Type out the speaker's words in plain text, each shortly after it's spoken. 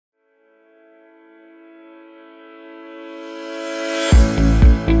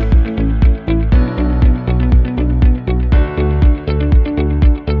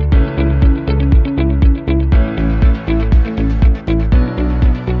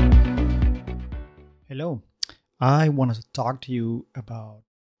Hello. I wanted to talk to you about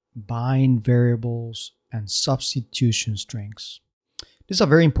bind variables and substitution strings. This is a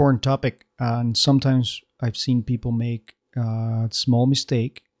very important topic, and sometimes I've seen people make a small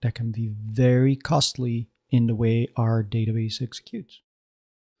mistake that can be very costly in the way our database executes.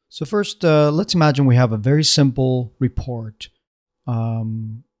 So first, let's imagine we have a very simple report.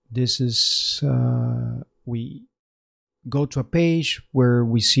 This is we go to a page where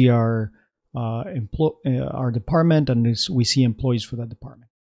we see our department, and we see employees for that department.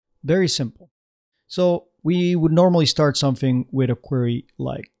 Very simple. So we would normally start something with a query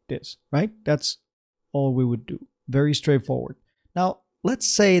like this, right? That's all we would do. Very straightforward. Now, let's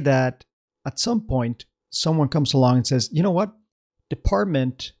say that at some point, someone comes along and says, you know what?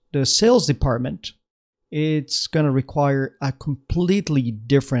 The sales department, it's going to require a completely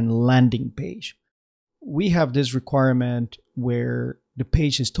different landing page. We have this requirement where the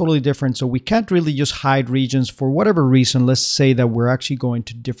page is totally different, so we can't really just hide regions for whatever reason. Let's say that we're actually going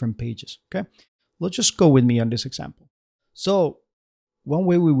to different pages, okay? Let's just go with me on this example. So one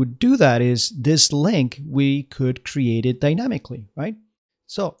way we would do that is this link, we could create it dynamically, right?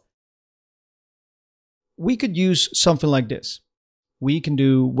 So we could use something like this. We can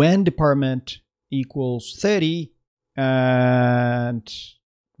do when department equals 30, and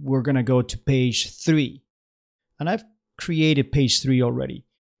we're going to go to page 3. And I've created page 3 already.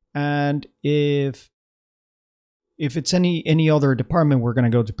 And if it's any other department, we're going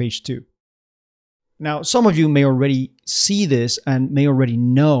to go to page 2. Now, some of you may already see this and may already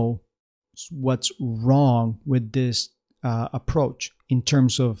know what's wrong with this approach in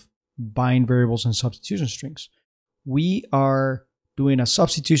terms of bind variables and substitution strings. We are doing a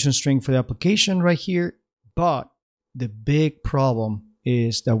substitution string for the application right here, but the big problem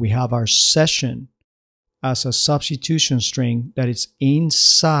is that we have our session as a substitution string that is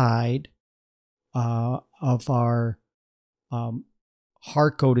inside of our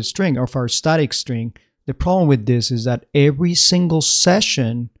hard-coded string, of our static string. The problem with this is that every single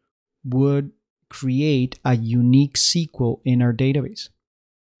session would create a unique SQL in our database.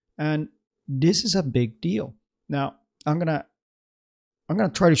 And this is a big deal. Now, I'm gonna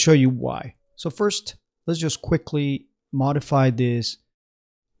try to show you why. So first, let's just quickly modify this.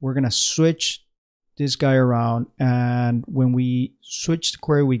 We're gonna switch this guy around, and when we switch the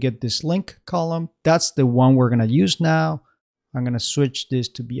query, we get this link column. That's the one we're gonna use now. I'm gonna switch this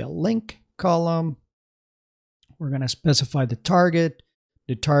to be a link column. We're gonna specify the target.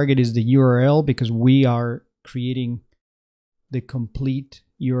 The target is the URL because we are creating the complete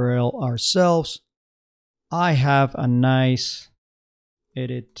URL ourselves. I have a nice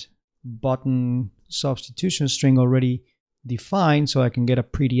edit button substitution string already defined, so I can get a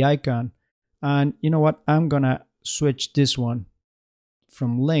pretty icon. And you know what? I'm gonna switch this one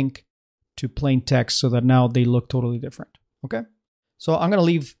from link to plain text so that now they look totally different. Okay, so I'm gonna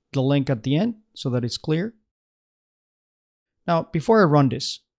leave the link at the end so that it's clear. Now, before I run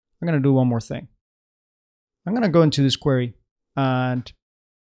this, I'm gonna do one more thing. I'm gonna go into this query and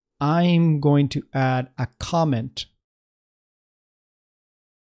I'm going to add a comment.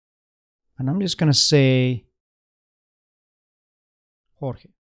 And I'm just gonna say Jorge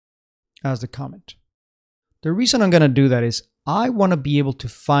as the comment. The reason I'm going to do that is I want to be able to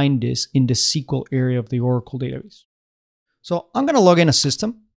find this in the SQL area of the Oracle database. So I'm going to log in a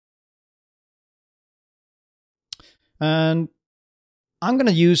system. And I'm going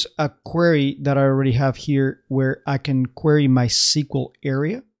to use a query that I already have here where I can query my SQL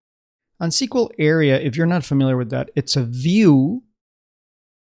area. And SQL area, if you're not familiar with that, it's a view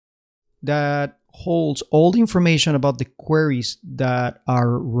that holds all the information about the queries that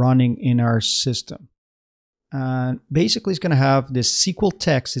are running in our system. And basically it's going to have this SQL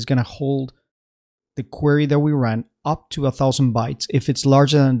text is going to hold the query that we ran up to 1,000 bytes. If it's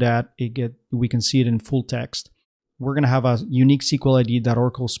larger than that, we can see it in full text. We're going to have a unique SQL ID that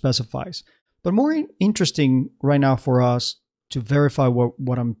Oracle specifies. But more interesting right now for us to verify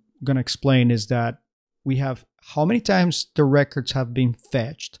what I'm going to explain is that we have how many times the records have been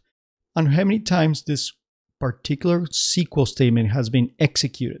fetched, and how many times this particular SQL statement has been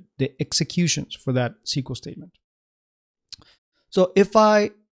executed, the executions for that SQL statement. So if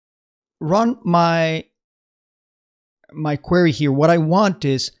I run my query here, what I want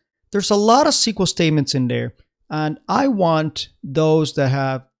is, there's a lot of SQL statements in there, and I want those that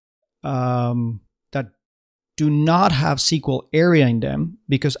have that do not have SQL area in them,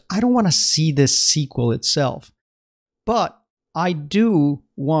 because I don't want to see this SQL itself. But I do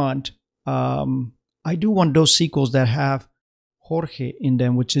want those SQLs that have Jorge in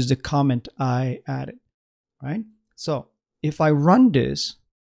them, which is the comment I added, right? So if I run this,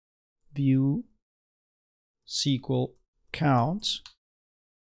 view SQL counts.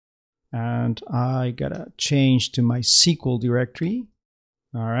 And I gotta change to my SQL directory.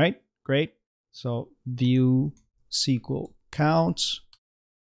 All right, great. So view SQL counts.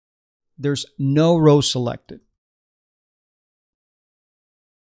 There's no row selected.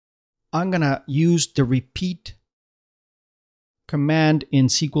 I'm gonna use the repeat command in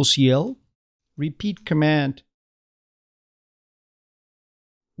SQL. Repeat command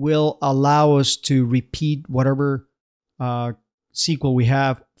will allow us to repeat whatever SQL we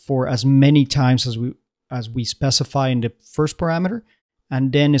have for as many times as we specify in the first parameter,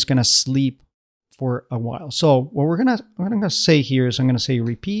 and then it's gonna sleep for a while. So what I'm gonna say here is I'm gonna say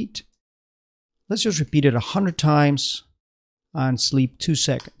repeat. Let's just repeat it 100 times and sleep 2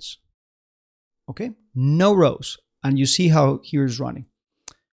 seconds. Okay, no rows, and you see how here's running.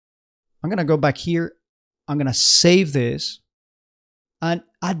 I'm gonna go back here. I'm gonna save this, and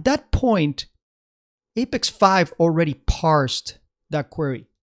at that point, Apex 5 already parsed that query.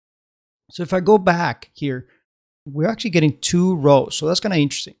 So if I go back here, we're actually getting 2 rows. So that's kind of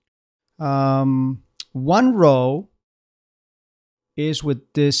interesting. One row is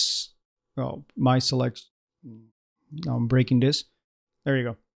with this, oh, my select. Now I'm breaking this. There you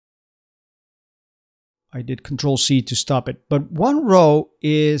go. I did Control C to stop it. But one row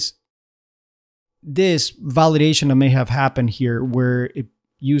is this validation that may have happened here where it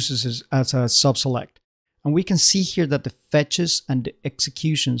uses as a sub-select. And we can see here that the fetches and the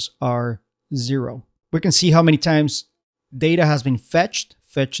executions are 0. We can see how many times data has been fetched.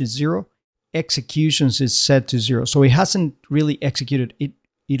 Fetch is 0. Executions is set to 0. So it hasn't really executed.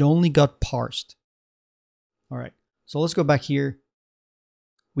 It only got parsed. All right. So let's go back here.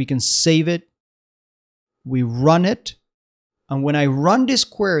 We can save it. We run it. And when I run this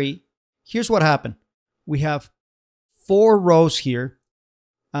query, here's what happened. We have 4 rows here.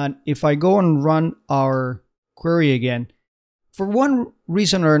 And if I go and run our query again, for one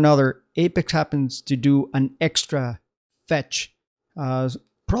reason or another, Apex happens to do an extra fetch,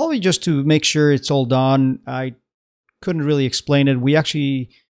 probably just to make sure it's all done. I couldn't really explain it.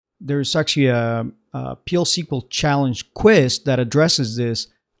 There's actually a PL SQL challenge quiz that addresses this,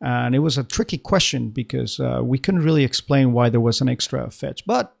 and it was a tricky question because we couldn't really explain why there was an extra fetch,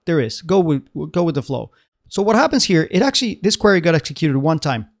 but there is. Go with the flow. So what happens here, this query got executed 1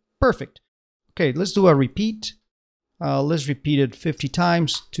 time. Perfect. Okay, let's do a repeat. Let's repeat it 50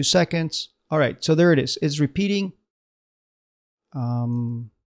 times, 2 seconds. All right, so there it is. It's repeating. Let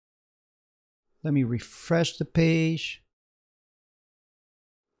me refresh the page.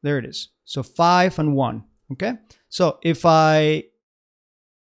 There it is. So 5 and 1. Okay, so if I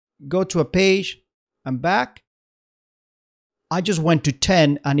go to a page and back, I just went to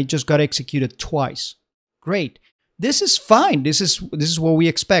 10 and it just got executed twice. Great. This is fine. This is what we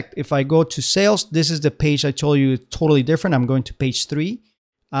expect. If I go to sales, this is the page I told you totally different. I'm going to page 3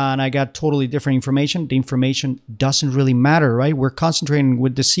 and I got totally different information. The information doesn't really matter, right? We're concentrating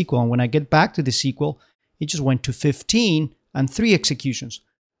with the SQL. And when I get back to the SQL, it just went to 15 and 3 executions.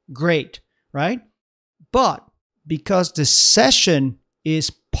 Great, right? But because the session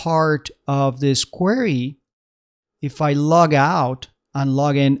is part of this query, if I log out and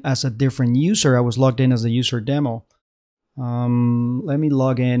log in as a different user, I was logged in as a user demo. Let me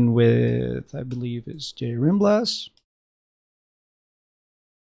log in with, I believe it's J Rimblas.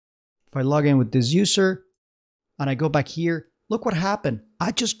 If I log in with this user and I go back here, look what happened.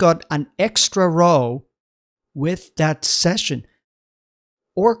 I just got an extra row with that session.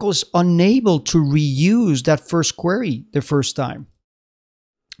 Oracle is unable to reuse that first query the first time.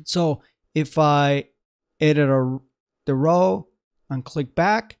 So if I edit the row and click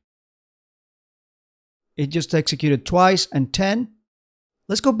back, it just executed twice and 10.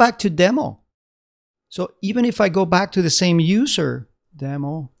 Let's go back to demo. So even if I go back to the same user,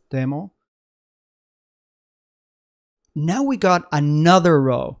 demo, now we got another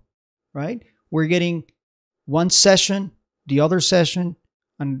row, right? We're getting one session, the other session,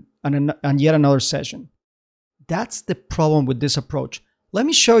 and yet another session. That's the problem with this approach. Let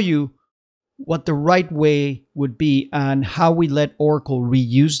me show you what the right way would be and how we let Oracle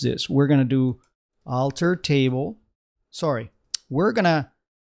reuse this. We're going to do alter table. Sorry, we're going to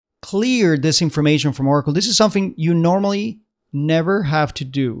clear this information from Oracle. This is something you normally never have to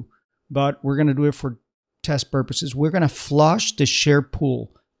do, but we're going to do it for test purposes. We're going to flush the share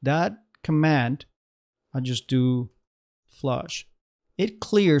pool. That command, I'll just do flush. It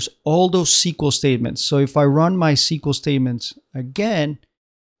clears all those SQL statements. So if I run my SQL statements again,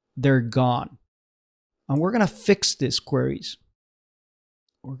 they're gone. And we're going to fix these queries.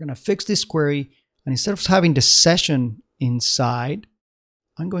 We're going to fix this query. And instead of having the session inside,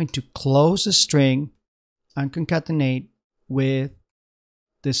 I'm going to close the string and concatenate with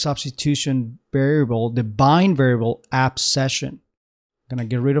the substitution variable, the bind variable app session. I'm gonna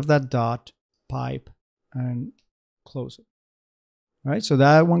get rid of that dot, pipe, and close it. All right, so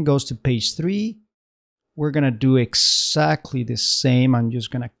that one goes to page 3. We're gonna do exactly the same. I'm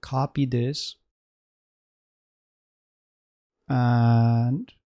just gonna copy this.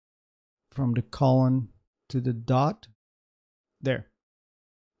 And from the colon to the dot, there.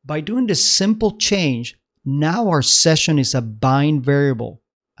 By doing this simple change, now our session is a bind variable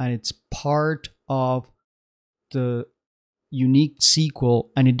and it's part of the unique SQL.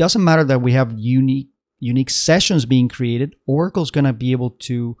 And it doesn't matter that we have unique sessions being created. Oracle's going to be able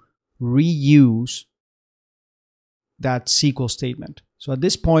to reuse that SQL statement. So at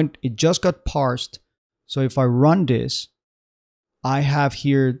this point, it just got parsed. So if I run this, I have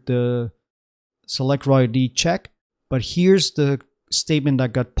here the select raw ID check, but here's the statement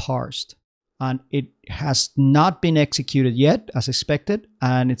that got parsed, and it has not been executed yet as expected,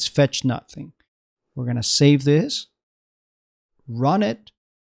 and it's fetched nothing. We're going to save this, run it,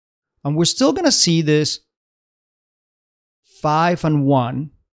 and we're still going to see this 5 and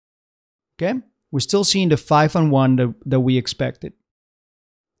 1. Okay, we're still seeing the 5 and 1 that we expected.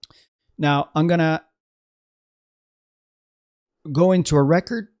 Now I'm going to go into a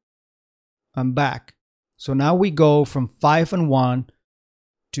record. I'm back. So now we go from 5 and 1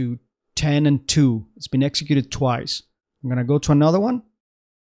 to 10 and 2. It's been executed twice. I'm going to go to another one.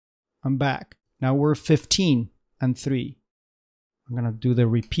 I'm back. Now we're 15 and 3. I'm going to do the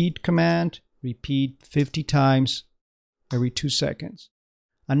repeat command, repeat 50 times every 2 seconds.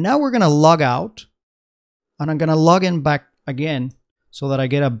 And now we're going to log out, and I'm going to log in back again so that I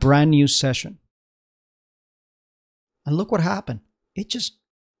get a brand new session. And look what happened.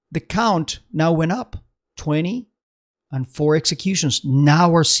 The count now went up. 20 and 4 executions.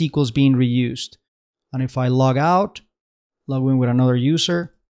 Now our SQL is being reused. And if I log out, log in with another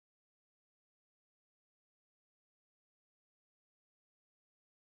user,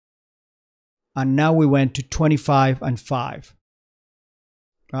 and now we went to 25 and 5.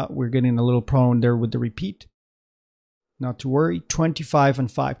 We're getting a little problem there with the repeat. Not to worry, 25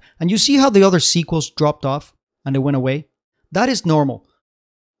 and 5. And you see how the other SQLs dropped off and they went away? That is normal.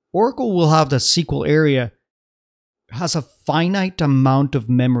 Oracle will have the SQL area has a finite amount of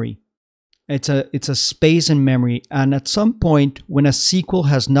memory. It's a space in memory, and at some point when a SQL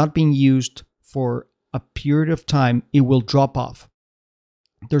has not been used for a period of time, it will drop off.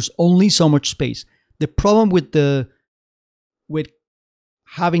 There's only so much space. The problem with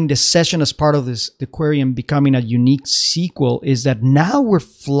having the session as part of the query and becoming a unique SQL is that now we're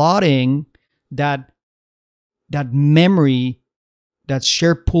flooding that memory, that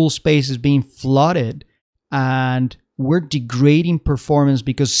shared pool space is being flooded, and we're degrading performance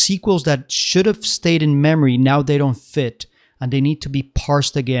because SQLs that should have stayed in memory, now they don't fit and they need to be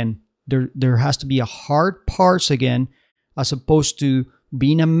parsed again. There has to be a hard parse again, as opposed to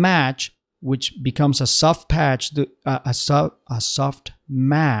being a match, which becomes a soft patch, a soft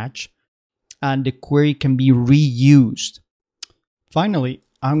match, and the query can be reused. Finally,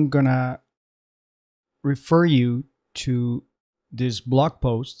 I'm gonna refer you to these blog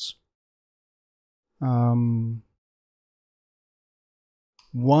posts.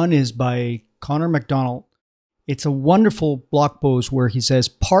 One is by Connor McDonald. It's a wonderful blog post where he says,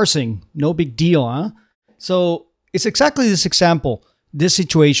 parsing, no big deal, huh? So it's exactly this example, this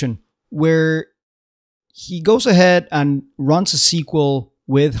situation, where he goes ahead and runs a SQL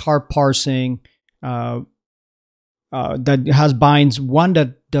with hard parsing that has binds, one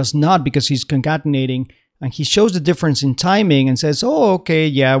that does not because he's concatenating, and he shows the difference in timing and says, oh, okay,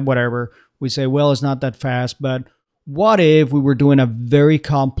 yeah, whatever. We say, well, it's not that fast, but what if we were doing a very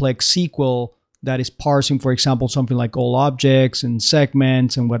complex SQL that is parsing, for example, something like all objects and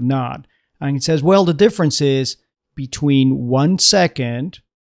segments and whatnot? And it says, well, the difference is between 1 second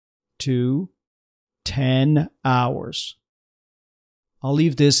to 10 hours. I'll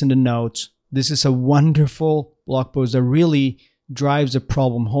leave this in the notes. This is a wonderful blog post that really drives the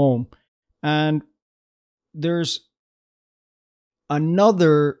problem home. And there's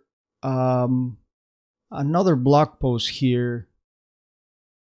another blog post here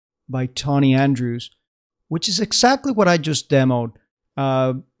by Tony Andrews, which is exactly what I just demoed.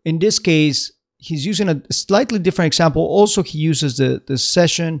 In this case, he's using a slightly different example. Also, he uses the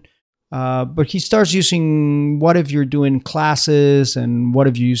session, but he starts using what if you're doing classes and what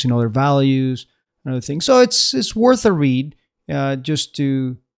if you're using other values and other things. So it's worth a read just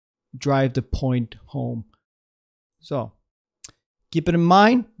to drive the point home. So keep it in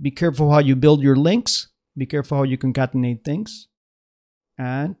mind. Be careful how you build your links. Be careful how you concatenate things.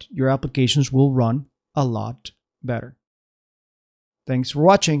 And your applications will run a lot better. Thanks for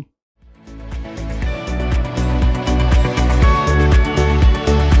watching.